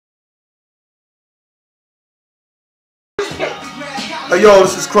Hey yo,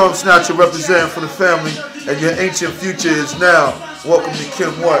 this is KRUMBSNATCHA representing for the family, and your ancient future is now. Welcome to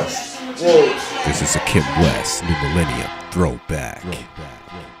Kim West. Whoa. This is a Kim West New Millennium throwback. We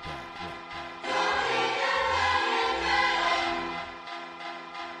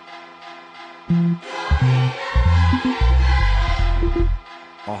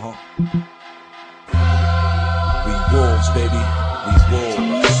wolves, baby. We wolves.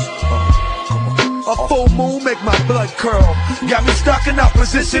 A full moon make my blood curl. Got me stuck in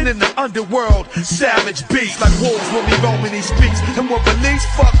opposition in the underworld. Savage beats like wolves when we roaming these streets. And when police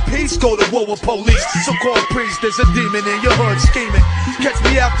fuck peace, go to war with police. So-called priest, there's a demon in your hood scheming. Catch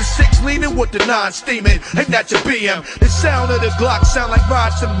me after 6 leaning with the 9 steaming. Ain't that your BM? The sound of the Glock sound like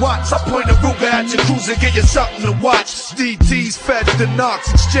rods and watts. I point a Ruger at your cruiser, get you something to watch. DTs, feds, the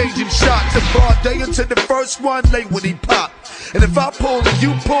knocks, exchanging shots. A broad day until the first one late when he pop. And if I pull and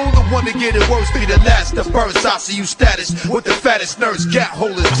you pull, the one to get it worse be the last to burst. I see you status with the fattest nerds, gap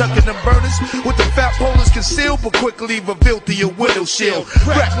holders, tucking them burners with the fat pullers concealed, but quickly revealed through your window shield.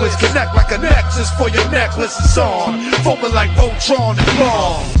 Reckless, connect like a nexus for your necklace is on, foaming like Voltron and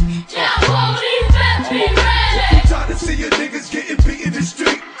Claw. Now police best be ready. Time to see your niggas getting beat in the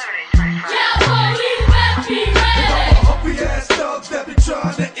street. Now police best be ready. And all my humpy ass thugs that be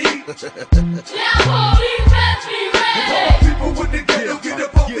trying to eat. Now police best be ready. When they get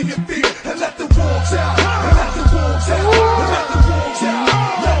up off of your feet and let the wolves out, and let the wolves out, and let the wolves out,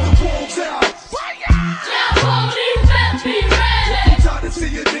 let the wolves out. Now police best be ready. Time to see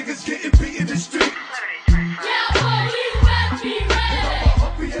your niggas getting beat in the street. Now police best be ready. And all my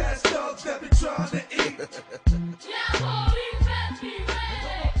humpy ass thugs that be trying to eat. Now police best be ready.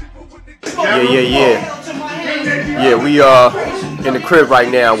 Yeah, we in the crib right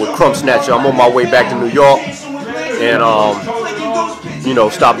now with KRUMBSNATCHA. I'm on my way back to New York, and you know,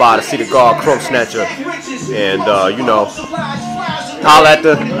 stop by to see the guard KRUMBSNATCHA, and you know, holla at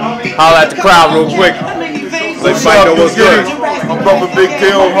the crowd real quick. Let everybody know what's good. I'm Brother Big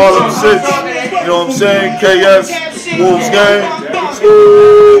K on Harlem 6. You know what I'm saying? KS, Wolves Gang. We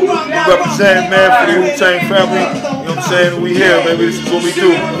representing, man, for the Wu-Tang family. You know what I'm saying? We here, baby. This is what we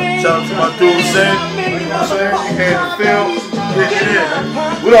do. Shout out to my dude, Sin. You know what I'm saying? We here in the field. Get in.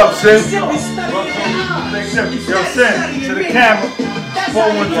 What up, Sin? Yo, Sin, to the camera.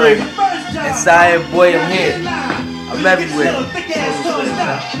 413. Inside, boy, I'm here. I'm everywhere.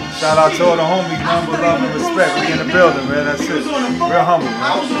 Shout out to all the homies, number, love, and respect. We in the building, man. That's it. Real humble,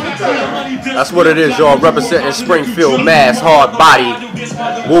 man. That's what it is, y'all. Representing Springfield, Mass, hard body,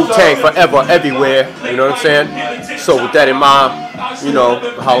 Wu-Tang forever, everywhere. You know what I'm saying? So with that in mind, you know,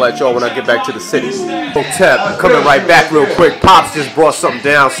 holla at y'all when I get back to the city. I'm coming right back real quick. Pops just brought something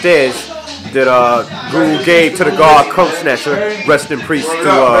downstairs that Guru gave to the guard KRUMBSNATCHA. Rest in peace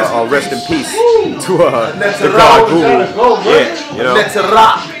to rest in peace to the guard Guru. Yeah, you know.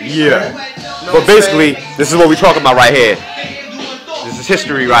 Yeah. But basically, this is what we're talking about right here. This is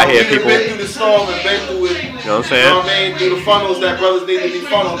history right here, people. We've been through the storm and been through it. You know what I'm saying? You know what I mean? Through the funnels that brothers need to be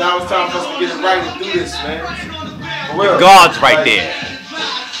funneled. Now it's time for us to get it right and do this, man. For real. The God's right there.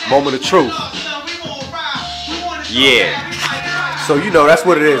 Moment of truth. Yeah. So you know that's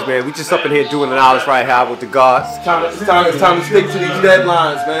what it is, man. We just up in here doing an honest right here with the gods. It's time to stick to these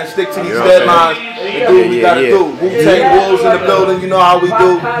deadlines, man. Stick to these deadlines and do what we gotta do. Wu-Tang Wolves in the building, you know how we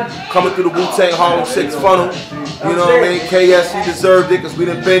do. Coming through the Wu-Tang Harlem 6 funnel. You know what I mean? KS, he deserved it because we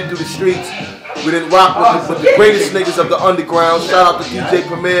done been through the streets. We didn't rock with the greatest niggas of the underground. Shout out to DJ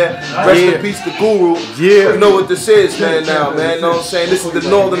Premier. Rest in peace to Guru. Yeah. You know what this is, man, now, man. You know what I'm saying? This is the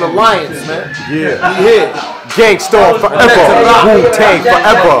Northern Alliance, man. Yeah. We here. Gangstarr forever. Wu-Tang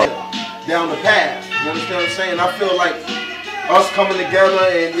forever. Down the path. You understand what I'm saying? I feel like us coming together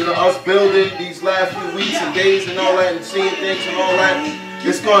and, you know, us building these last few weeks and days and all that and seeing things and all that,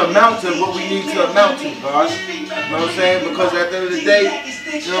 it's going to amount to what we need to amount to, guys. You know what I'm saying? Because at the end of the day,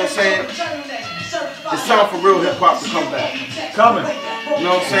 you know what I'm saying? It's time for real hip-hop to come back. Coming. You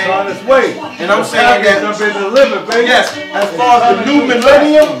know what I'm saying? It's on its way. And I'm saying that, been delivered, baby. yes, as far as the new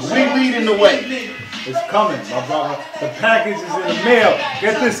millennium, we leading the way. It's coming, my brother. The package is in the mail.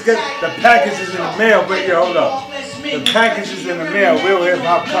 Get the package is in the mail, but yeah, hold up. The package is in the mail. Real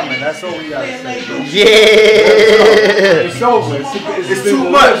hip-hop coming. That's all we gotta say, bro. Yeah. It's over. It's too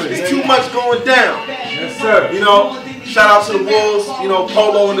much. It's too much going down. Yes, sir. You know, shout out to the Wolves, you know,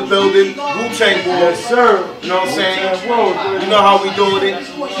 Polo in the building, Wu-Tang Wolves. Yes, sir. You know what I'm saying? You know how we doing it.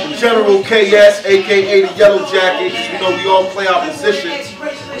 The General KS, aka the Yellow Jacket. You know, we all play our positions.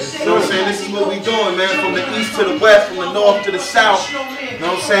 You know what I'm saying? This is what we doing, man. From the east to the west, from the north to the south. You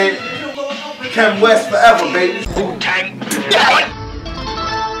know what I'm saying? Kim West forever, baby. Wu-Tang.